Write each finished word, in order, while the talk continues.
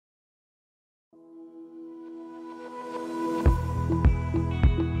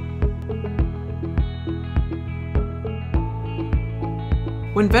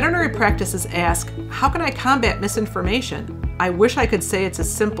When veterinary practices ask, how can I combat misinformation? I wish I could say it's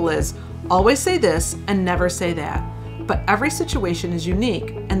as simple as, always say this and never say that. But every situation is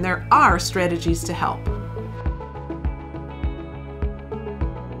unique, and there are strategies to help.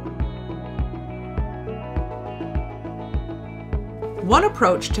 One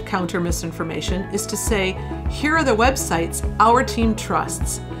approach to counter misinformation is to say, here are the websites our team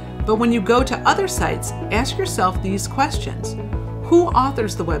trusts. But when you go to other sites, ask yourself these questions. Who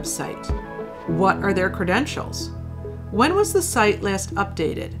authors the website? What are their credentials? When was the site last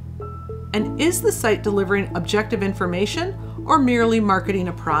updated? And is the site delivering objective information or merely marketing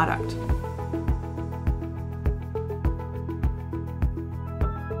a product?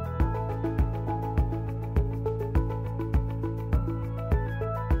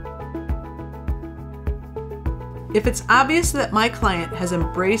 If it's obvious that my client has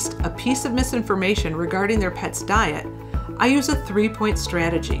embraced a piece of misinformation regarding their pet's diet, I use a three-point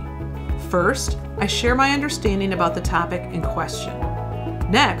strategy. First, I share my understanding about the topic in question.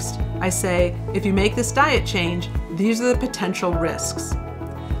 Next, I say, if you make this diet change, these are the potential risks.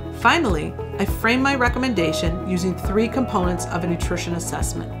 Finally, I frame my recommendation using 3 components of a nutrition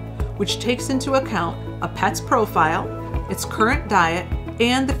assessment, which takes into account a pet's profile, its current diet,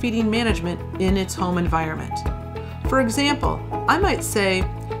 and the feeding management in its home environment. For example, I might say,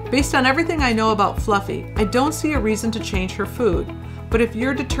 based on everything I know about Fluffy, I don't see a reason to change her food, but if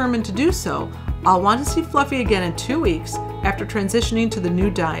you're determined to do so, I'll want to see Fluffy again in 2 weeks after transitioning to the new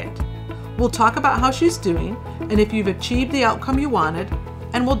diet. We'll talk about how she's doing and if you've achieved the outcome you wanted,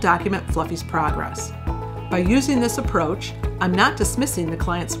 and we'll document Fluffy's progress. By using this approach, I'm not dismissing the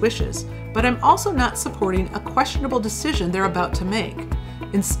client's wishes, but I'm also not supporting a questionable decision they're about to make.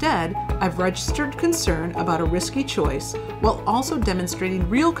 Instead, I've registered concern about a risky choice while also demonstrating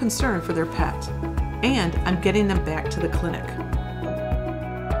real concern for their pet. And I'm getting them back to the clinic.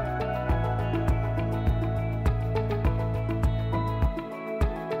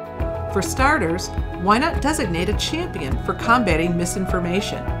 For starters, why not designate a champion for combating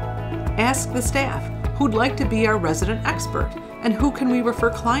misinformation? Ask the staff who'd like to be our resident expert and who can we refer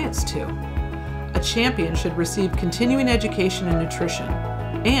clients to. A champion should receive continuing education in nutrition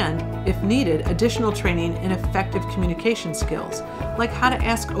and, if needed, additional training in effective communication skills, like how to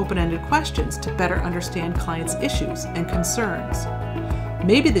ask open-ended questions to better understand clients' issues and concerns.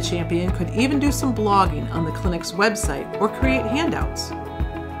 Maybe the champion could even do some blogging on the clinic's website or create handouts.